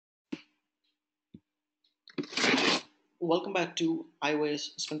Welcome back to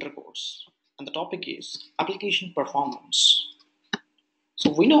iOS Sprinter course, and the topic is application performance. So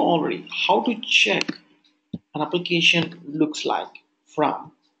we know already how to check an application looks like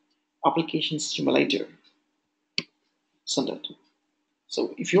from application simulator, isn't it?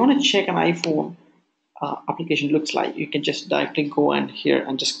 So if you want to check an iPhone application looks like, you can just directly go and here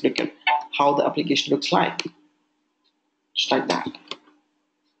and just click it how the application looks like, just like that.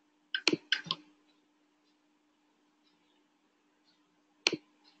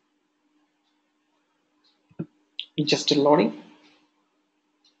 It's just still loading.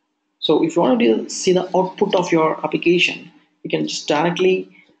 So if you want to see the output of your application, you can just directly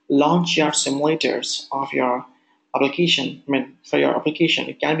launch your simulators of your application. I mean, for your application,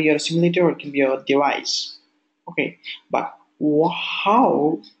 it can be your simulator or it can be your device. Okay, but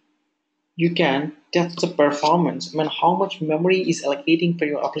how you can test the performance? I mean, how much memory is allocating for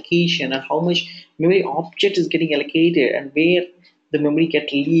your application and how much memory object is getting allocated and where the memory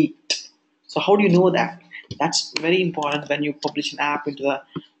get leaked. So how do you know that? That's very important when you publish an app into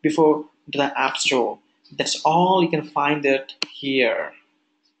the app store. That's all you can find it here.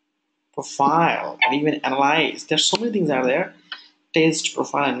 Profile and even analyze. There's so many things out there. Test,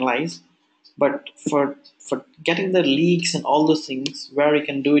 profile, analyze. But for getting the leaks and all those things, where you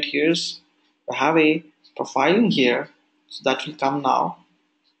can do it here is we have a profiling here. So that will come now.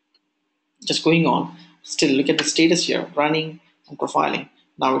 Just going on. Still look at the status here, running and profiling.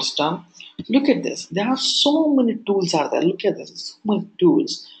 Now it's done. Look at this. There are so many tools out there. Look at this. So many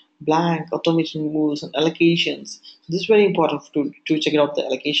tools. Blank, automation moves, and allocations. This is very important to check out the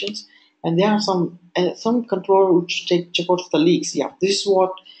allocations. And there are some control to check out the leaks. Yeah, this is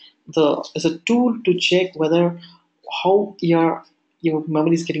what the is a tool to check whether how your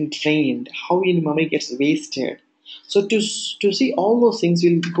memory is getting drained, how your memory gets wasted. So to see all those things,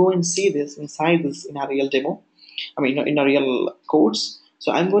 we'll go and see this inside this in a real demo. I mean, in a real codes.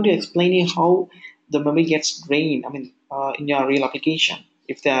 So I'm going to explain you how the memory gets drained. I mean, in your real application,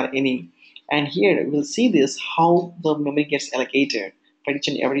 if there are any. And here we'll see this how the memory gets allocated for each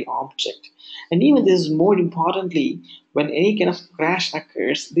and every object. And even this is more importantly, when any kind of crash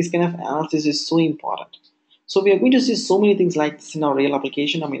occurs, this kind of analysis is so important. So we are going to see so many things like this in our real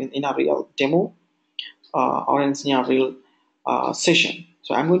application. I mean, in our real demo or in our real session.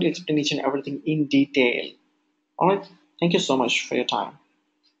 So I'm going to explain each and everything in detail. All right. Thank you so much for your time.